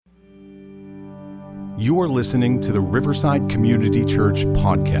You are listening to the Riverside Community Church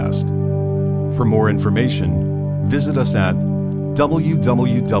podcast. For more information, visit us at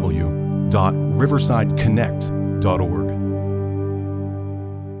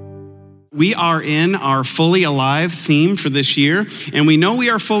www.riversideconnect.org. We are in our Fully Alive theme for this year, and we know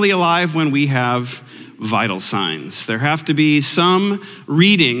we are fully alive when we have vital signs. There have to be some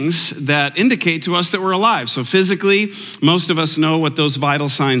readings that indicate to us that we're alive. So physically, most of us know what those vital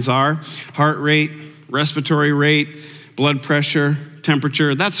signs are: heart rate, respiratory rate, blood pressure,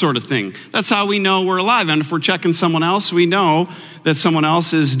 temperature, that sort of thing. That's how we know we're alive. And if we're checking someone else, we know that someone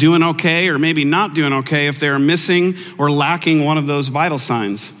else is doing okay or maybe not doing okay if they're missing or lacking one of those vital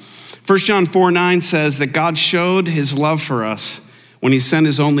signs. 1 John 4:9 says that God showed his love for us when he sent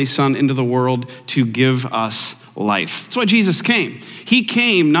his only son into the world to give us life. That's why Jesus came. He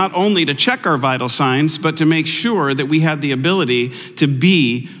came not only to check our vital signs, but to make sure that we had the ability to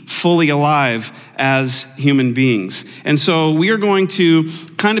be fully alive as human beings. And so we are going to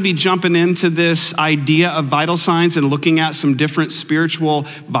kind of be jumping into this idea of vital signs and looking at some different spiritual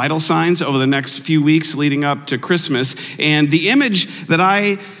vital signs over the next few weeks leading up to Christmas. And the image that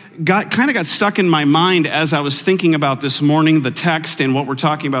I got stuck in my mind as I was thinking about this morning, the text and what we're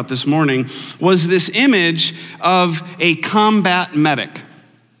talking about this morning, was this image of a combat medic.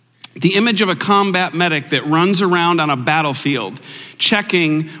 The image of a combat medic that runs around on a battlefield,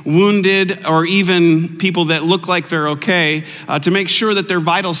 checking wounded or even people that look like they're okay to make sure that their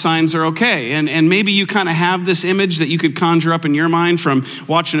vital signs are okay. And maybe you kind of have this image that you could conjure up in your mind from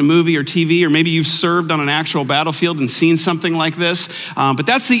watching a movie or TV, or maybe you've served on an actual battlefield and seen something like this. But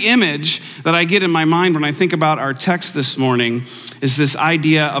that's the image that I get in my mind when I think about our text this morning, is this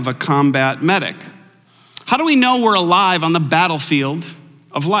idea of a combat medic. How do we know we're alive on the battlefield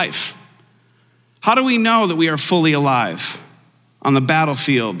of life? How do we know that we are fully alive on the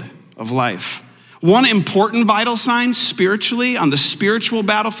battlefield of life? One important vital sign spiritually, on the spiritual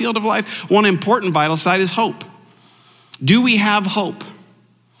battlefield of life, one important vital sign is hope. Do we have hope?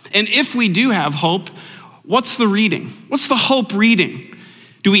 And if we do have hope, what's the reading? What's the hope reading?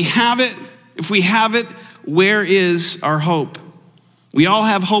 Do we have it? If we have it, where is our hope? We all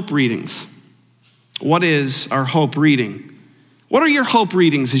have hope readings. What is our hope reading? What are your hope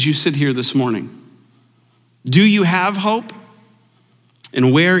readings as you sit here this morning? Do you have hope?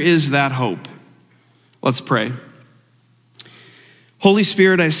 And where is that hope? Let's pray. Holy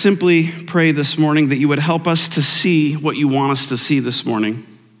Spirit, I simply pray this morning that you would help us to see what you want us to see this morning,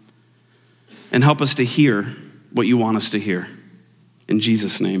 and help us to hear what you want us to hear. In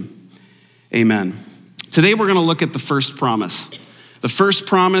Jesus' name, amen. Today we're going to look at the first promise. The first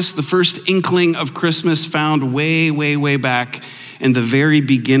promise, the first inkling of Christmas, found way, way, way back in the very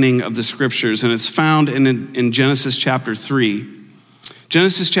beginning of the scriptures. And it's found in Genesis chapter 3.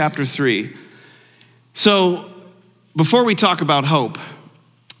 Genesis chapter 3. So before we talk about hope,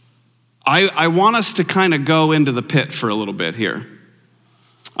 I want us to kind of go into the pit for a little bit here.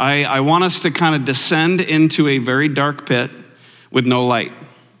 I want us to kind of descend into a very dark pit with no light,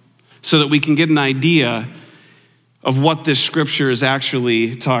 so that we can get an idea of what this scripture is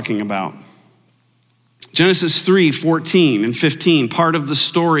actually talking about. Genesis 3:14 and 15, part of the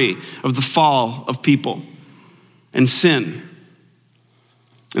story of the fall of people and sin.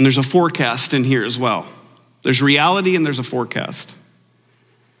 And there's a forecast in here as well. There's reality and there's a forecast.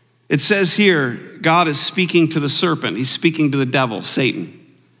 It says here, God is speaking to the serpent. He's speaking to the devil, Satan.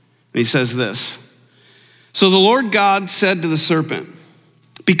 And he says this: "So the Lord God said to the serpent,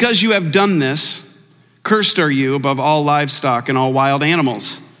 because you have done this, cursed are you above all livestock and all wild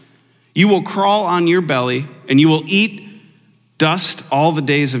animals. You will crawl on your belly, and you will eat dust all the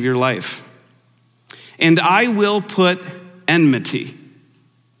days of your life. And I will put enmity,"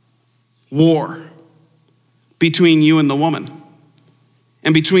 war, "between you and the woman,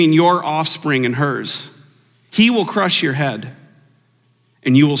 and between your offspring and hers. He will crush your head,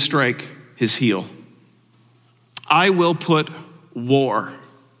 and you will strike his heel. I will put war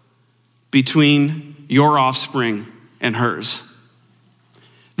between your offspring and hers."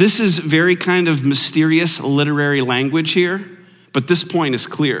 This is very kind of mysterious literary language here, but this point is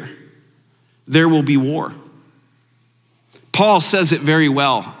clear. There will be war. Paul says it very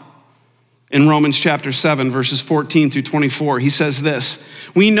well in Romans chapter 7, verses 14 through 24. He says this: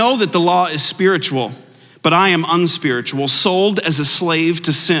 "We know that the law is spiritual, but I am unspiritual, sold as a slave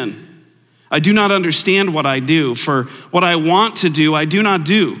to sin. I do not understand what I do, for what I want to do, I do not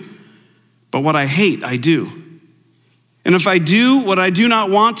do, but what I hate, I do. And if I do what I do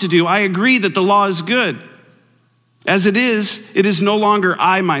not want to do, I agree that the law is good. As it is no longer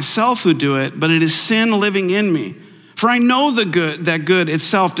I myself who do it, but it is sin living in me. For I know that good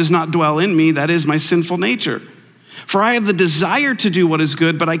itself does not dwell in me, that is my sinful nature. For I have the desire to do what is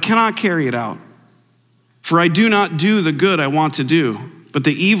good, but I cannot carry it out. For I do not do the good I want to do, but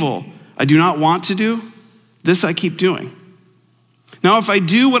the evil I do not want to do, this I keep doing. Now if I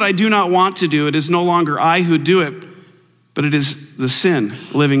do what I do not want to do, it is no longer I who do it, but it is the sin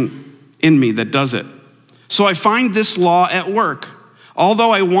living in me that does it. So I find this law at work.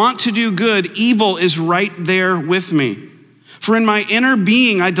 Although I want to do good, evil is right there with me. For in my inner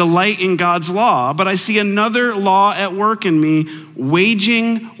being I delight in God's law, but I see another law at work in me,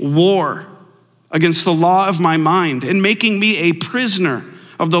 waging war against the law of my mind and making me a prisoner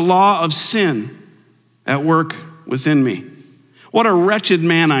of the law of sin at work within me. What a wretched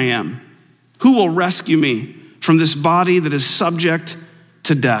man I am. Who will rescue me from this body that is subject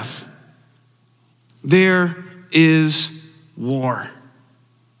to death? There is war.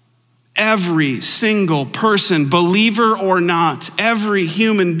 Every single person, believer or not, every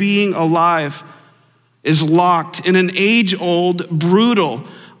human being alive is locked in an age-old, brutal,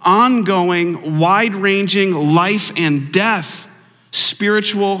 ongoing, wide-ranging life and death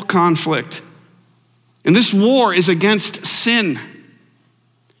spiritual conflict. And this war is against sin.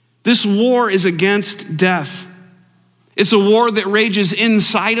 This war is against death. It's a war that rages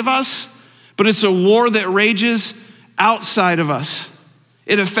inside of us, but it's a war that rages outside of us.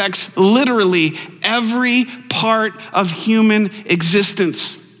 It affects literally every part of human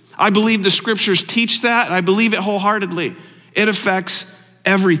existence. I believe the scriptures teach that, and I believe it wholeheartedly. It affects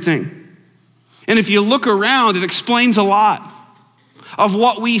everything. And if you look around, it explains a lot of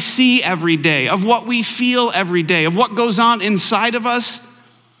what we see every day, of what we feel every day, of what goes on inside of us,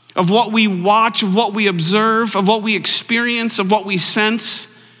 of what we watch, of what we observe, of what we experience, of what we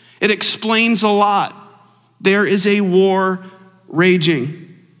sense. It explains a lot. There is a war raging.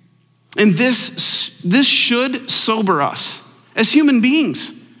 And this should sober us as human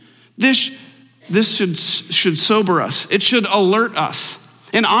beings. This should sober us. It should alert us.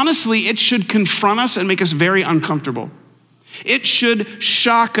 And honestly, it should confront us and make us very uncomfortable. It should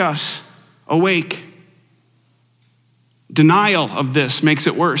shock us awake. Denial of this makes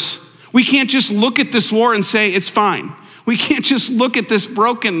it worse. We can't just look at this war and say it's fine. We can't just look at this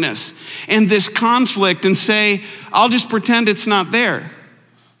brokenness and this conflict and say, I'll just pretend it's not there.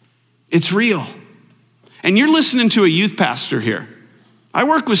 It's real. And you're listening to a youth pastor here. I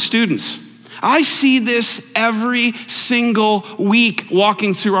work with students. I see this every single week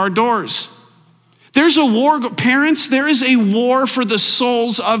walking through our doors. There's a war, parents, there is a war for the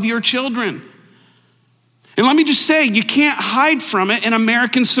souls of your children. And let me just say, you can't hide from it in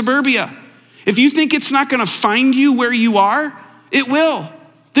American suburbia. If you think it's not going to find you where you are, it will.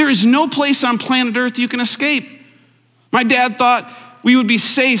 There is no place on planet Earth you can escape. My dad thought we would be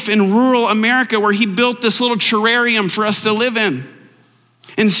safe in rural America where he built this little terrarium for us to live in.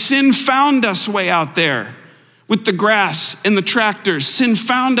 And sin found us way out there with the grass and the tractors. Sin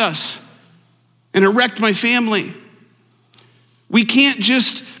found us and it wrecked my family. We can't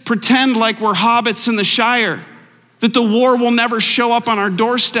just pretend like we're hobbits in the Shire, that the war will never show up on our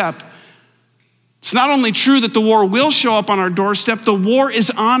doorstep. It's not only true that the war will show up on our doorstep, the war is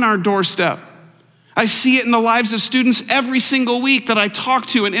on our doorstep. I see it in the lives of students every single week that I talk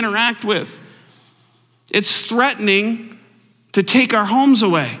to and interact with. It's threatening to take our homes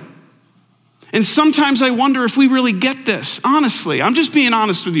away. And sometimes I wonder if we really get this. Honestly, I'm just being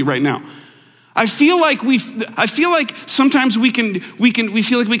honest with you right now. I feel like sometimes we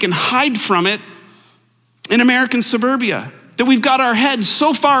feel like we can hide from it in American suburbia. That we've got our heads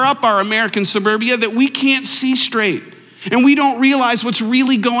so far up our American suburbia that we can't see straight. And we don't realize what's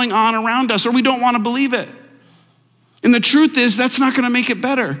really going on around us, or we don't want to believe it. And the truth is, that's not going to make it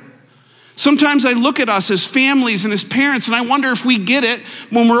better. Sometimes I look at us as families and as parents, and I wonder if we get it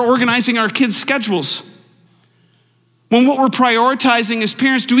when we're organizing our kids' schedules. When what we're prioritizing as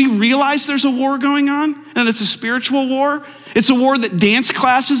parents, do we realize there's a war going on? And it's a spiritual war? It's a war that dance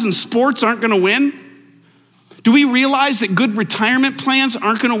classes and sports aren't going to win? Do we realize that good retirement plans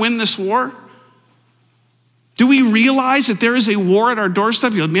aren't going to win this war? Do we realize that there is a war at our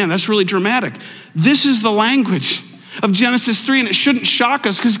doorstep? You're like, man, that's really dramatic. This is the language of Genesis 3, and it shouldn't shock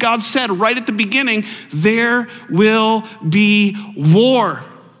us because God said right at the beginning, there will be war.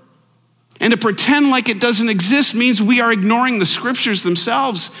 And to pretend like it doesn't exist means we are ignoring the scriptures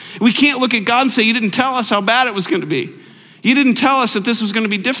themselves. We can't look at God and say, you didn't tell us how bad it was going to be. You didn't tell us that this was going to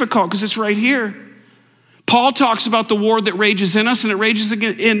be difficult because it's right here. Paul talks about the war that rages in us, and it rages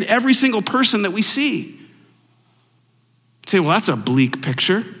in every single person that we see. You say, well, that's a bleak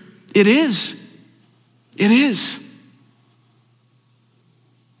picture. It is. It is.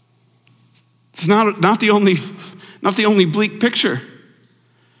 It's not the only not the only bleak picture.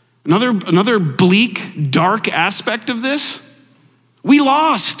 Another bleak, dark aspect of this, we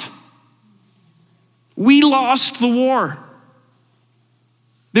lost. We lost the war.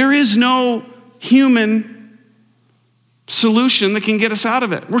 There is no human solution that can get us out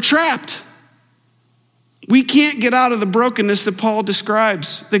of it. We're trapped. We can't get out of the brokenness that Paul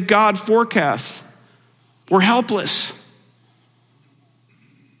describes, that God forecasts. We're helpless.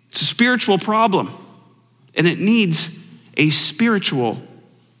 It's a spiritual problem, and it needs a spiritual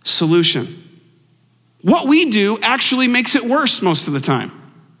solution. What we do actually makes it worse most of the time.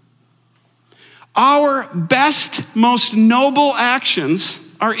 Our best, most noble actions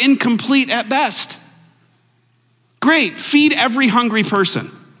are incomplete at best. Great, feed every hungry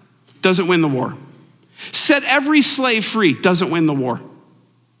person. Doesn't win the war. Set every slave free. Doesn't win the war.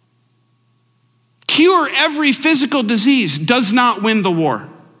 Cure every physical disease. Does not win the war.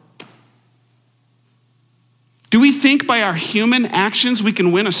 Do we think by our human actions we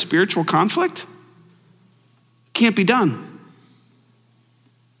can win a spiritual conflict? Can't be done.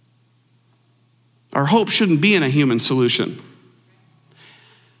 Our hope shouldn't be in a human solution.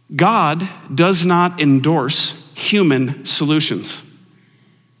 God does not endorse human solutions.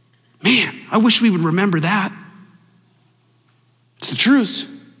 Man, I wish we would remember that. It's the truth.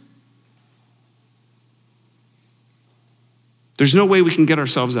 There's no way we can get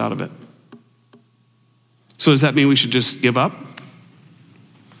ourselves out of it. So does that mean we should just give up?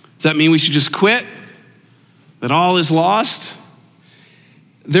 Does that mean we should just quit? That all is lost?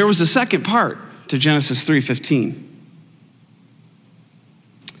 There was a second part to Genesis 3:15.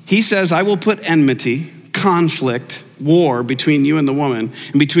 He says, I will put enmity, conflict, war between you and the woman,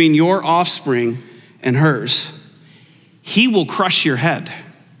 and between your offspring and hers. He will crush your head,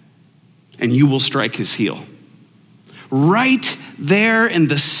 and you will strike his heel. Right there in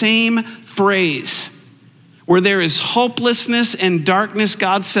the same phrase, where there is hopelessness and darkness,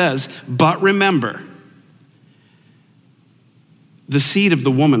 God says, but remember, the seed of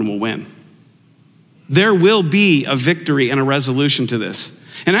the woman will win. There will be a victory and a resolution to this.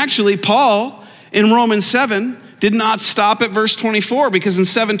 And actually, Paul in Romans 7 did not stop at verse 24, because in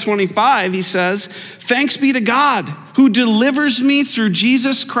 7:25 he says, thanks be to God who delivers me through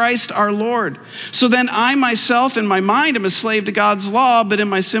Jesus Christ our Lord. So then I myself in my mind am a slave to God's law, but in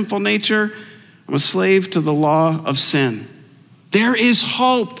my sinful nature I'm a slave to the law of sin. There is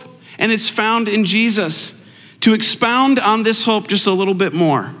hope, and it's found in Jesus. To expound on this hope just a little bit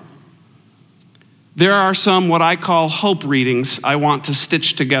more, there are some what I call hope readings I want to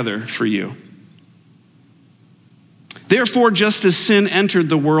stitch together for you. Therefore, just as sin entered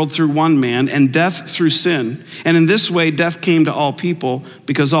the world through one man, and death through sin, and in this way death came to all people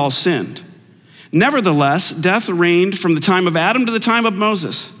because all sinned. Nevertheless, death reigned from the time of Adam to the time of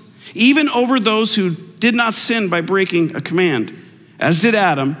Moses, even over those who did not sin by breaking a command, as did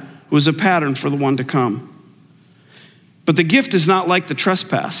Adam, who was a pattern for the one to come. But the gift is not like the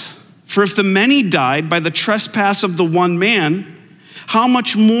trespass. For if the many died by the trespass of the one man, how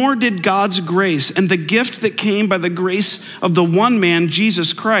much more did God's grace and the gift that came by the grace of the one man,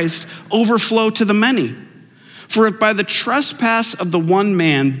 Jesus Christ, overflow to the many? For if by the trespass of the one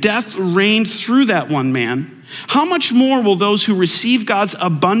man, death reigned through that one man, how much more will those who receive God's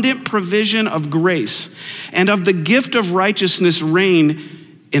abundant provision of grace and of the gift of righteousness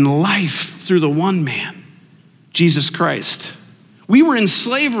reign in life through the one man, Jesus Christ? We were in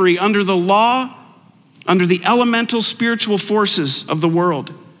slavery under the law, under the elemental spiritual forces of the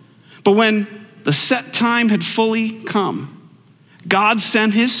world. But when the set time had fully come, God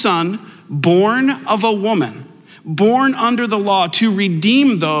sent his son, born of a woman, born under the law, to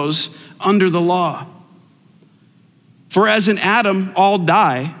redeem those under the law. For as in Adam all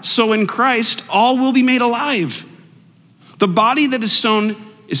die, so in Christ all will be made alive. The body that is sown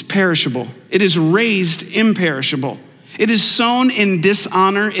is perishable. It is raised imperishable. It is sown in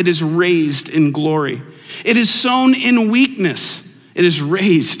dishonor. It is raised in glory. It is sown in weakness. It is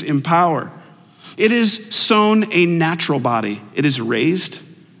raised in power. It is sown a natural body. It is raised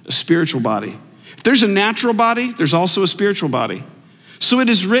a spiritual body. If there's a natural body, there's also a spiritual body. So it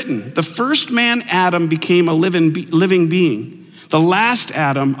is written, the first man, Adam, became a living being. The last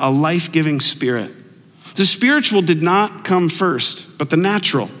Adam, a life-giving spirit. The spiritual did not come first, but the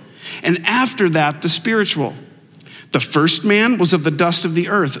natural. And after that, the spiritual. The first man was of the dust of the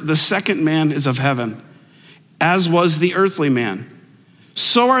earth. The second man is of heaven. As was the earthly man,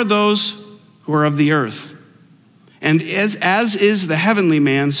 so are those who are of the earth. And as is the heavenly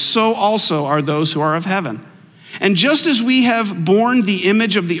man, so also are those who are of heaven. And just as we have borne the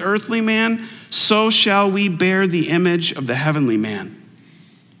image of the earthly man, so shall we bear the image of the heavenly man.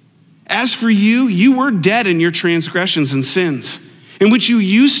 As for you, you were dead in your transgressions and sins, in which you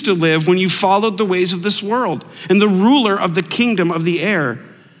used to live when you followed the ways of this world and the ruler of the kingdom of the air,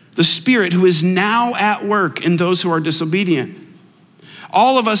 the spirit who is now at work in those who are disobedient.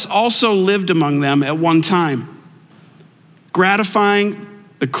 All of us also lived among them at one time, gratifying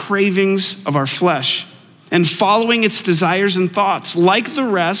the cravings of our flesh and following its desires and thoughts. Like the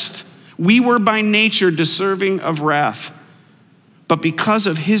rest, we were by nature deserving of wrath. But because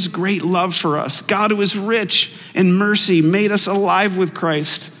of his great love for us, God, who is rich in mercy, made us alive with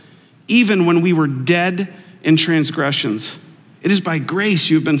Christ, even when we were dead in transgressions. It is by grace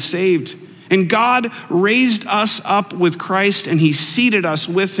you have been saved. And God raised us up with Christ, and he seated us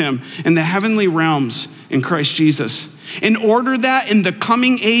with him in the heavenly realms in Christ Jesus, in order that in the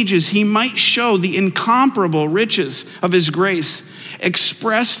coming ages he might show the incomparable riches of his grace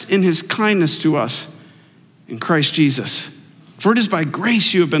expressed in his kindness to us in Christ Jesus. For it is by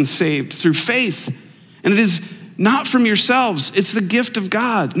grace you have been saved through faith, and it is not from yourselves, it's the gift of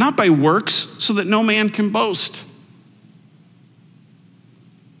God, not by works, so that no man can boast.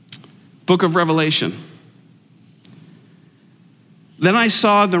 Book of Revelation. Then I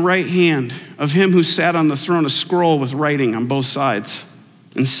saw in the right hand of him who sat on the throne a scroll with writing on both sides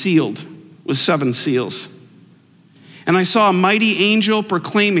and sealed with 7 seals. And I saw a mighty angel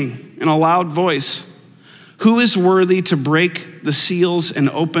proclaiming in a loud voice, "Who is worthy to break the seals and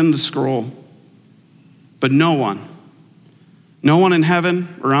open the scroll?" But no one in heaven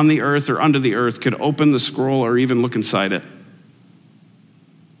or on the earth or under the earth could open the scroll or even look inside it.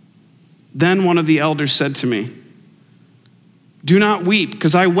 Then one of the elders said to me, "Do not weep,"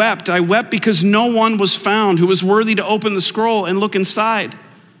 because I wept. I wept because no one was found who was worthy to open the scroll and look inside.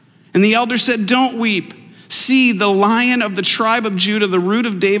 And the elder said, "Don't weep. See, the Lion of the tribe of Judah, the Root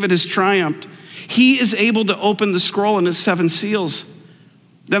of David, has triumphed. He is able to open the scroll and its 7 seals."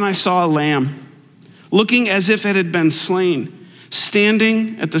 Then I saw a lamb, looking as if it had been slain,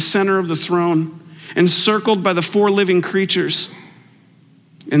 standing at the center of the throne, encircled by the 4 living creatures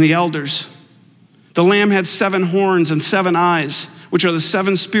and the elders. The lamb had 7 horns and 7 eyes, which are the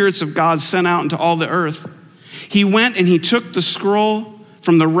 7 spirits of God sent out into all the earth. He went and he took the scroll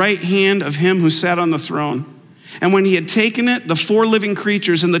from the right hand of him who sat on the throne. And when he had taken it, the 4 living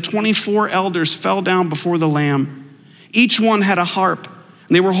creatures and the 24 elders fell down before the Lamb. Each one had a harp,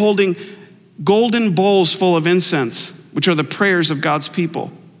 and they were holding golden bowls full of incense, which are the prayers of God's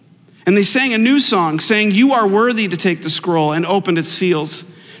people. And they sang a new song, saying, "You are worthy to take the scroll and open its seals,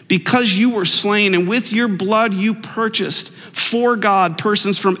 because you were slain, and with your blood you purchased for God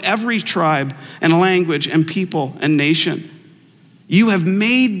persons from every tribe and language and people and nation. You have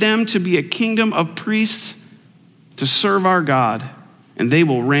made them to be a kingdom of priests to serve our God, and they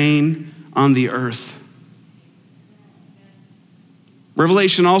will reign on the earth."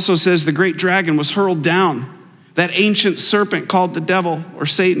 Revelation also says the great dragon was hurled down, that ancient serpent called the devil or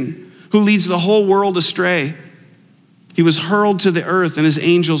Satan, who leads the whole world astray. He was hurled to the earth and his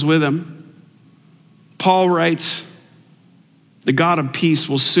angels with him. Paul writes, "The God of peace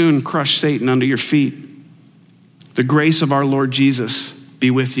will soon crush Satan under your feet. The grace of our Lord Jesus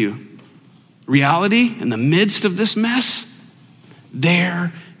be with you." Reality, in the midst of this mess,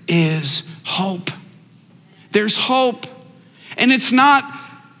 there is hope. There's hope. And it's not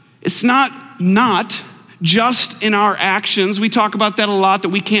just in our actions. We talk about that a lot, that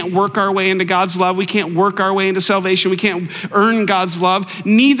we can't work our way into God's love. We can't work our way into salvation. We can't earn God's love.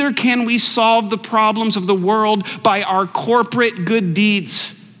 Neither can we solve the problems of the world by our corporate good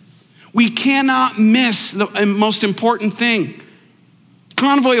deeds. We cannot miss the most important thing.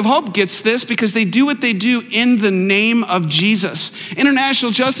 Convoy of Hope gets this because they do what they do in the name of Jesus.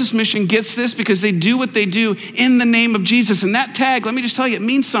 International Justice Mission gets this because they do what they do in the name of Jesus. And that tag, let me just tell you, it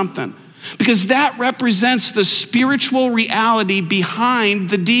means something, because that represents the spiritual reality behind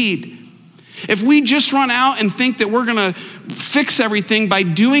the deed. If we just run out and think that we're going to fix everything by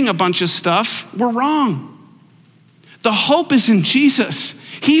doing a bunch of stuff, we're wrong. The hope is in Jesus.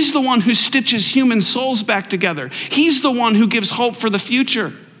 He's the one who stitches human souls back together. He's the one who gives hope for the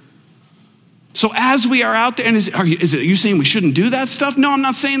future. So as we are out there, and are you saying we shouldn't do that stuff? No, I'm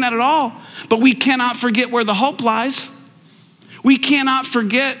not saying that at all. But we cannot forget where the hope lies. We cannot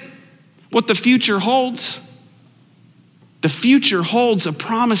forget what the future holds. The future holds a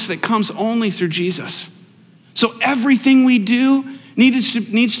promise that comes only through Jesus. So everything we do needs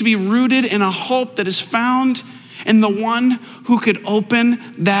to be rooted in a hope that is found in the one who could open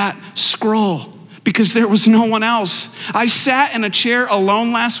that scroll, because there was no one else. I sat in a chair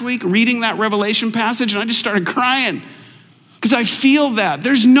alone last week reading that Revelation passage, and I just started crying because I feel that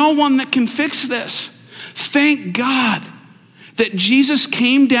there's no one that can fix this. Thank God that Jesus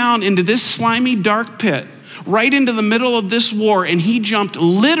came down into this slimy, dark pit, right into the middle of this war, and he jumped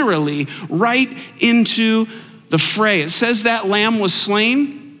literally right into the fray. It says that lamb was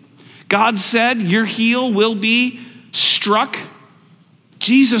slain. God said, your heel will be struck.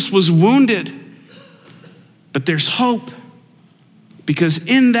 Jesus was wounded. But there's hope, because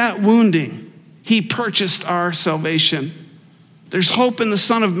in that wounding, he purchased our salvation. There's hope in the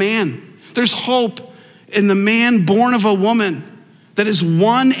Son of Man. There's hope in the man born of a woman that has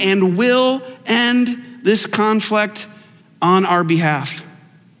won and will end this conflict on our behalf.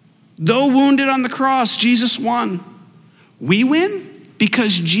 Though wounded on the cross, Jesus won. We win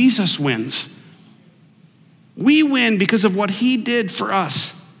because Jesus wins. We win because of what he did for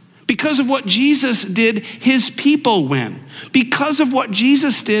us. Because of what Jesus did, his people win. Because of what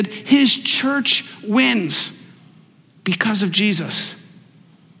Jesus did, his church wins. Because of Jesus.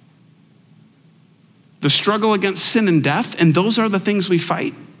 The struggle against sin and death, and those are the things we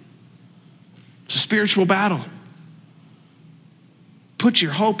fight. It's a spiritual battle. Put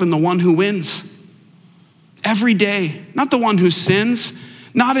your hope in the one who wins. Every day, not the one who sins,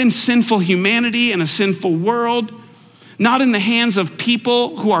 not in sinful humanity and a sinful world, not in the hands of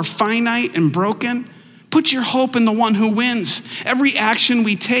people who are finite and broken. Put your hope in the one who wins. Every action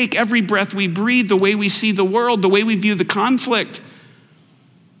we take, every breath we breathe, the way we see the world, the way we view the conflict,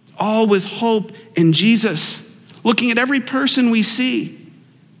 all with hope in Jesus. Looking at every person we see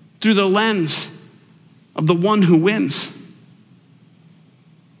through the lens of the one who wins.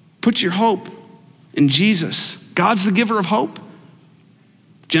 Put your hope in Jesus. God's the giver of hope.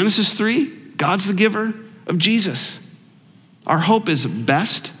 Genesis 3, God's the giver of Jesus. Our hope is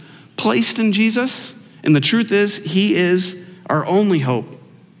best placed in Jesus, and the truth is, he is our only hope.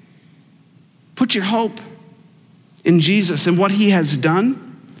 Put your hope in Jesus and what he has done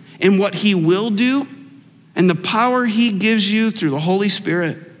and what he will do and the power he gives you through the Holy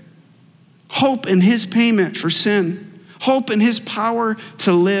Spirit. Hope in his payment for sin. Hope in his power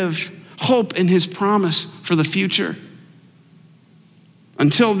to live. Hope in his promise for the future.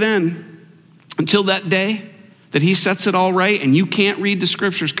 Until then, until that day that he sets it all right and you can't read the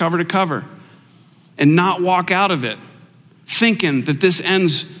scriptures cover to cover and not walk out of it thinking that this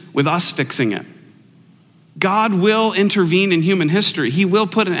ends with us fixing it. God will intervene in human history. He will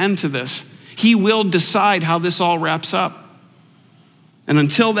put an end to this. He will decide how this all wraps up. And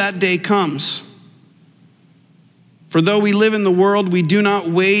until that day comes, for though we live in the world, we do not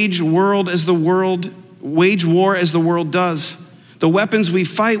wage war as the world does. The weapons we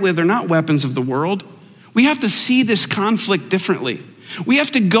fight with are not weapons of the world. We have to see this conflict differently. We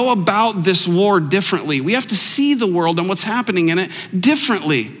have to go about this war differently. We have to see the world and what's happening in it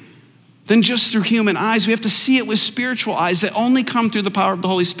differently than just through human eyes. We have to see it with spiritual eyes that only come through the power of the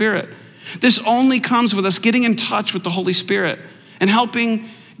Holy Spirit. This only comes with us getting in touch with the Holy Spirit and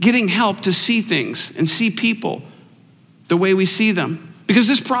getting help to see things and see people the way we see them. Because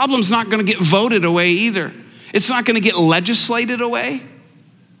this problem's not going to get voted away either. It's not going to get legislated away.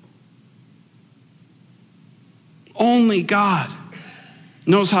 Only God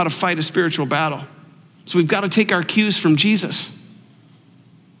knows how to fight a spiritual battle. So we've got to take our cues from Jesus.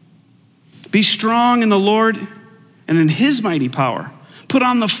 Be strong in the Lord and in his mighty power. Put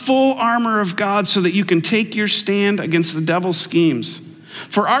on the full armor of God so that you can take your stand against the devil's schemes.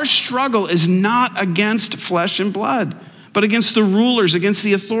 For our struggle is not against flesh and blood, but against the rulers, against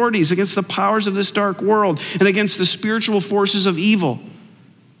the authorities, against the powers of this dark world, and against the spiritual forces of evil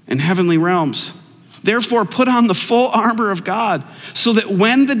in heavenly realms. Therefore, put on the full armor of God so that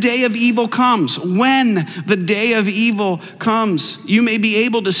when the day of evil comes, you may be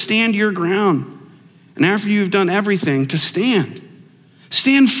able to stand your ground. And after you've done everything, to stand.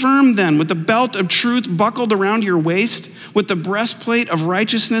 Stand firm then with the belt of truth buckled around your waist, with the breastplate of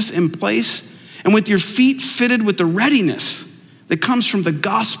righteousness in place, and with your feet fitted with the readiness that comes from the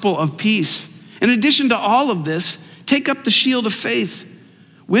gospel of peace. In addition to all of this, take up the shield of faith,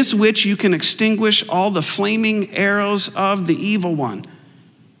 with which you can extinguish all the flaming arrows of the evil one.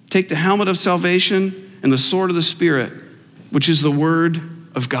 Take the helmet of salvation and the sword of the Spirit, which is the word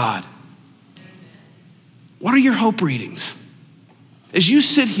of God. What are your hope readings? As you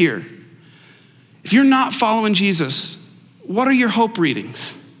sit here, if you're not following Jesus, what are your hope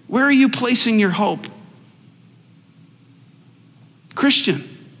readings? Where are you placing your hope? Christian,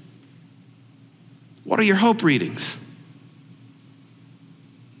 what are your hope readings?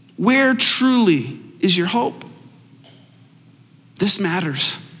 Where truly is your hope? This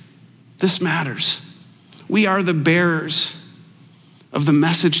matters. This matters. We are the bearers of the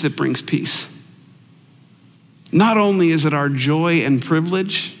message that brings peace. Not only is it our joy and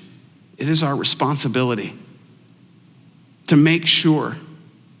privilege, it is our responsibility to make sure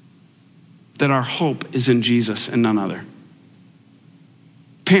that our hope is in Jesus and none other.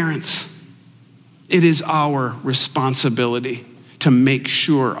 Parents, it is our responsibility to make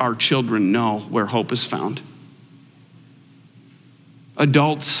sure our children know where hope is found.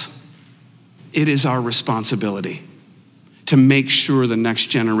 Adults, it is our responsibility to make sure the next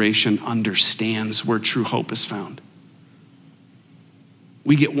generation understands where true hope is found.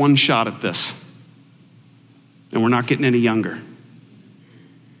 We get one shot at this, and we're not getting any younger.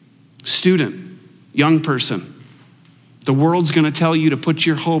 Student, young person, the world's gonna tell you to put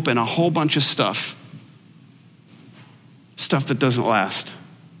your hope in a whole bunch of stuff that doesn't last,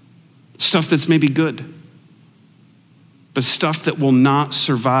 stuff that's maybe good, but stuff that will not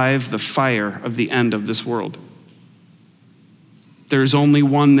survive the fire of the end of this world. There's only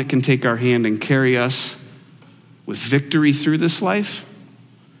one that can take our hand and carry us with victory through this life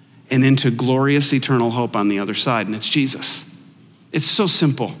and into glorious eternal hope on the other side, and it's Jesus. It's so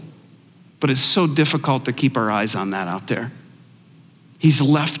simple, but it's so difficult to keep our eyes on that out there. He's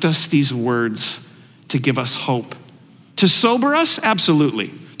left us these words to give us hope. To sober us?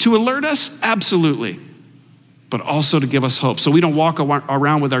 Absolutely. To alert us? Absolutely. But also to give us hope, so we don't walk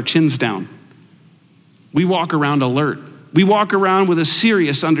around with our chins down. We walk around alert. We walk around with a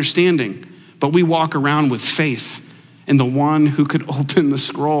serious understanding, but we walk around with faith in the one who could open the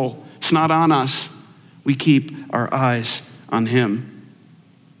scroll. It's not on us. We keep our eyes on him.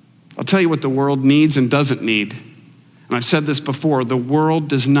 I'll tell you what the world needs and doesn't need. And I've said this before, the world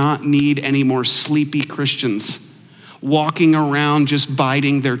does not need any more sleepy Christians walking around just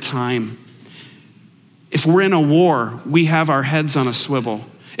biding their time. If we're in a war, we have our heads on a swivel.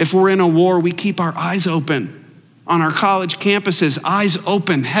 If we're in a war, we keep our eyes open. On our college campuses, eyes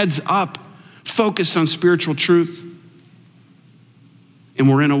open, heads up, focused on spiritual truth. And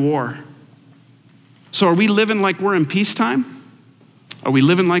we're in a war. So are we living like we're in peacetime? Are we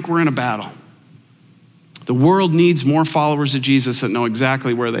living like we're in a battle? The world needs more followers of Jesus that know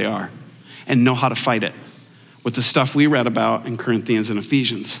exactly where they are and know how to fight it with the stuff we read about in Corinthians and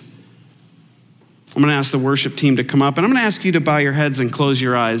Ephesians. I'm gonna ask the worship team to come up, and I'm gonna ask you to bow your heads and close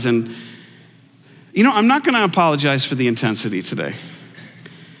your eyes. And I'm not gonna apologize for the intensity today,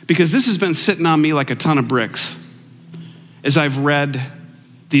 because this has been sitting on me like a ton of bricks as I've read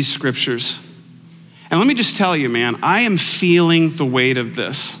these scriptures. And let me just tell you, man, I am feeling the weight of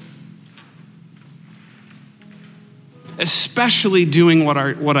this. Especially doing what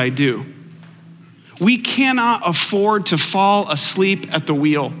I do. We cannot afford to fall asleep at the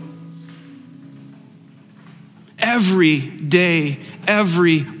wheel. Every day,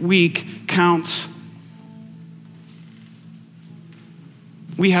 every week counts.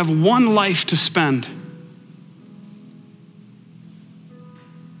 We have one life to spend.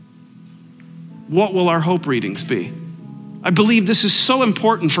 What will our hope readings be? I believe this is so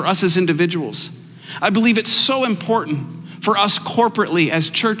important for us as individuals. I believe it's so important for us corporately, as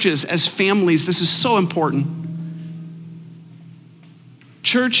churches, as families. This is so important.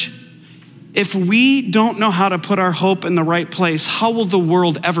 Church, if we don't know how to put our hope in the right place, how will the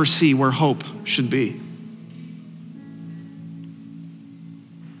world ever see where hope should be?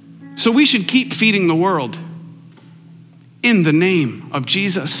 So we should keep feeding the world in the name of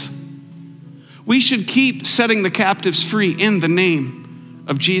Jesus. We should keep setting the captives free in the name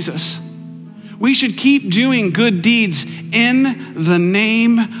of Jesus. We should keep doing good deeds in the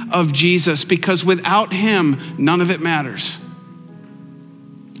name of Jesus, because without him, none of it matters.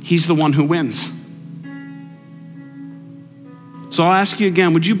 He's the one who wins. So I'll ask you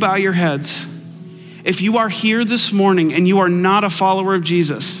again, would you bow your heads? If you are here this morning and you are not a follower of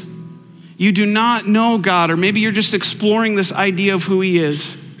Jesus, you do not know God, or maybe you're just exploring this idea of who he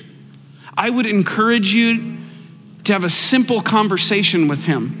is, I would encourage you to have a simple conversation with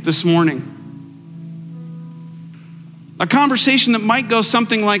him this morning. A conversation that might go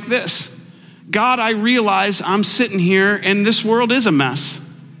something like this. God, I realize I'm sitting here and this world is a mess.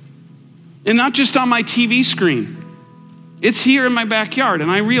 And not just on my TV screen. It's here in my backyard, and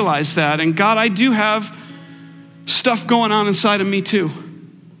I realize that. And God, I do have stuff going on inside of me too.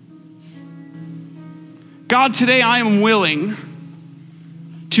 God, today I am willing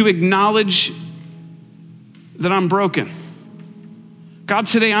to acknowledge that I'm broken. God,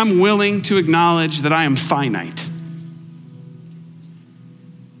 today I'm willing to acknowledge that I am finite.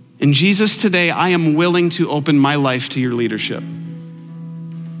 And Jesus, today I am willing to open my life to your leadership.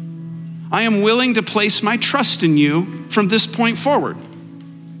 I am willing to place my trust in you from this point forward.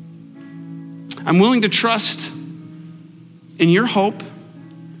 I'm willing to trust in your hope,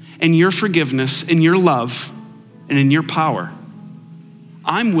 in your forgiveness, in your love, and in your power.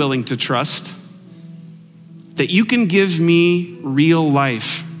 I'm willing to trust that you can give me real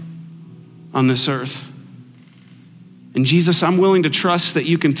life on this earth. And Jesus, I'm willing to trust that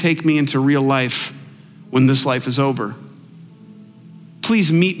you can take me into real life when this life is over.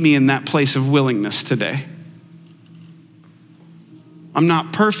 Please meet me in that place of willingness today. I'm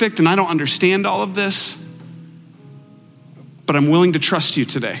not perfect and I don't understand all of this, but I'm willing to trust you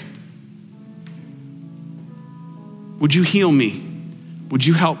today. Would you heal me? Would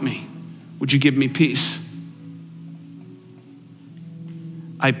you help me? Would you give me peace?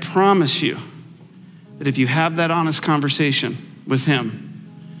 I promise you that if you have that honest conversation with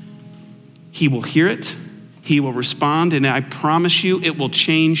him, he will hear it, he will respond, and I promise you it will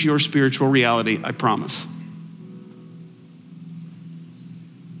change your spiritual reality. I promise.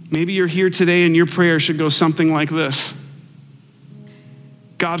 Maybe you're here today and your prayer should go something like this.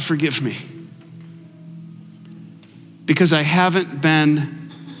 God, forgive me, because I haven't been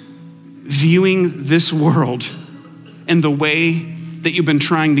viewing this world in the way that you've been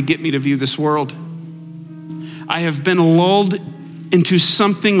trying to get me to view this world. I have been lulled into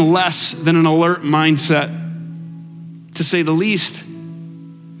something less than an alert mindset, to say the least.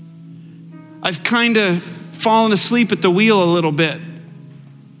 I've kind of fallen asleep at the wheel a little bit.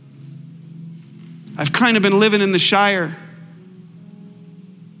 I've kind of been living in the Shire.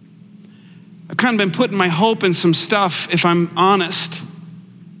 I've kind of been putting my hope in some stuff, if I'm honest.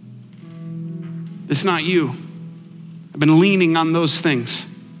 It's not you. I've been leaning on those things.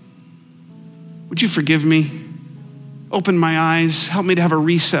 Would you forgive me? Open my eyes. Help me to have a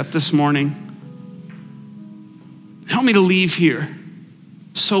reset this morning. Help me to leave here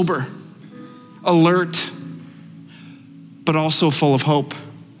sober, alert, but also full of hope.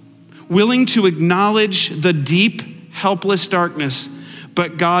 Willing to acknowledge the deep, helpless darkness,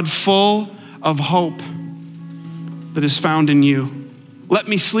 but God full of hope that is found in you. Let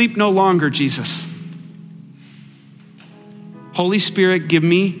me sleep no longer, Jesus. Holy Spirit, give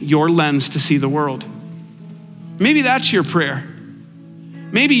me your lens to see the world. Maybe that's your prayer.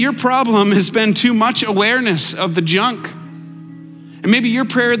 Maybe your problem has been too much awareness of the junk. And maybe your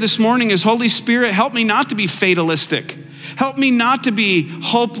prayer this morning is, Holy Spirit, help me not to be fatalistic. Help me not to be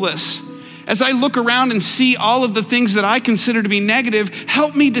hopeless. As I look around and see all of the things that I consider to be negative,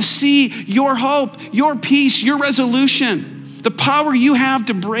 help me to see your hope, your peace, your resolution, the power you have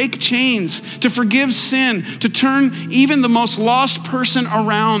to break chains, to forgive sin, to turn even the most lost person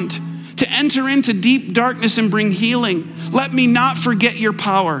around, to enter into deep darkness and bring healing. Let me not forget your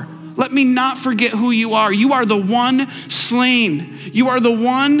power. Let me not forget who you are. You are the one slain. You are the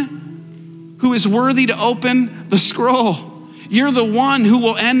one who is worthy to open the scroll. You're the one who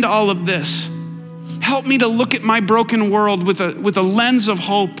will end all of this. Help me to look at my broken world with a lens of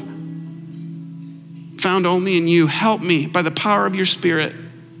hope found only in you. Help me by the power of your Spirit.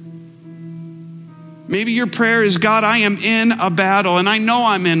 Maybe your prayer is, God, I am in a battle and I know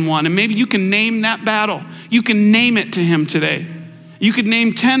I'm in one. And maybe you can name that battle. You can name it to him today. You could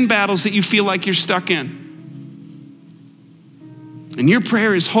name 10 battles that you feel like you're stuck in. And your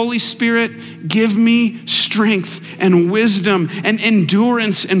prayer is, Holy Spirit, give me strength and wisdom and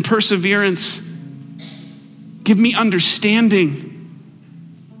endurance and perseverance. Give me understanding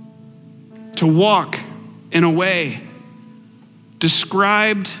to walk in a way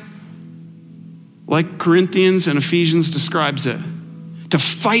described like Corinthians and Ephesians describes it, to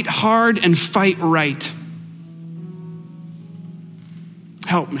fight hard and fight right.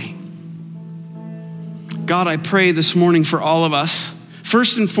 Help me. God, I pray this morning for all of us.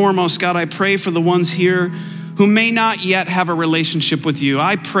 First and foremost, God, I pray for the ones here who may not yet have a relationship with you.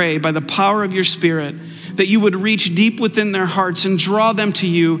 I pray by the power of your Spirit that you would reach deep within their hearts and draw them to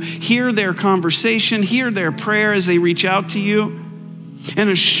you, hear their conversation, hear their prayer as they reach out to you, and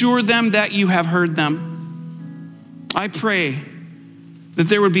assure them that you have heard them. I pray that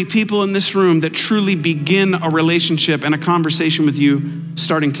there would be people in this room that truly begin a relationship and a conversation with you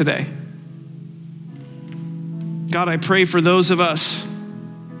starting today. God, I pray for those of us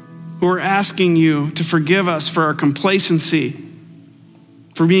who are asking you to forgive us for our complacency,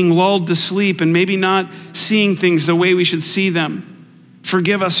 for being lulled to sleep and maybe not seeing things the way we should see them.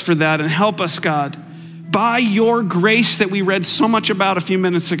 Forgive us for that and help us, God, by your grace that we read so much about a few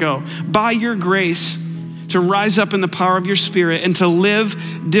minutes ago, by your grace to rise up in the power of your Spirit and to live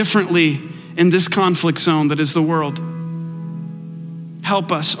differently in this conflict zone that is the world.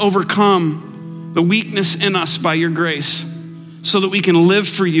 Help us overcome the weakness in us by your grace so that we can live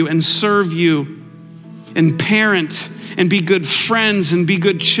for you and serve you and parent and be good friends and be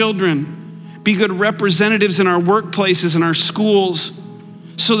good children, be good representatives in our workplaces and our schools,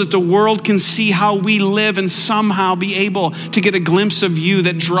 so that the world can see how we live and somehow be able to get a glimpse of you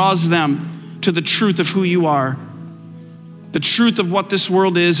that draws them to the truth of who you are, the truth of what this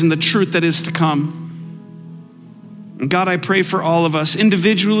world is and the truth that is to come. And God, I pray for all of us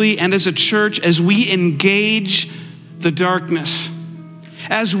individually and as a church, as we engage the darkness,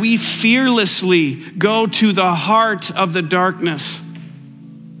 as we fearlessly go to the heart of the darkness,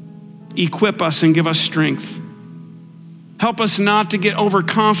 equip us and give us strength. Help us not to get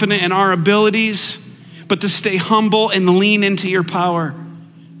overconfident in our abilities, but to stay humble and lean into your power.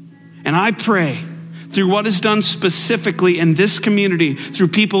 And I pray through what is done specifically in this community, through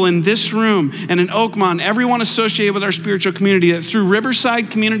people in this room and in Oakmont, everyone associated with our spiritual community, that through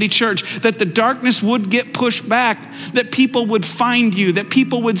Riverside Community Church, that the darkness would get pushed back, that people would find you, that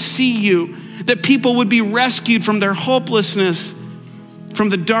people would see you, that people would be rescued from their hopelessness, from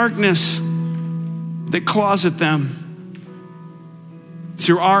the darkness that closet them,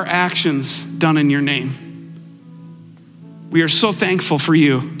 through our actions done in your name. We are so thankful for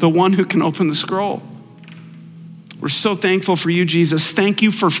you, the one who can open the scroll. We're so thankful for you, Jesus. Thank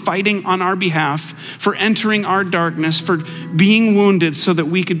you for fighting on our behalf, for entering our darkness, for being wounded so that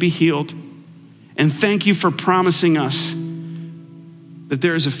we could be healed. And thank you for promising us that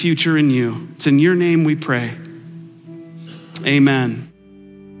there is a future in you. It's in your name we pray. Amen.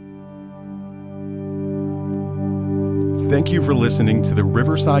 Thank you for listening to the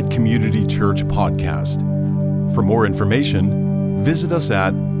Riverside Community Church podcast. For more information, visit us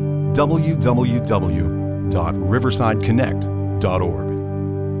at www.riversideconnect.org.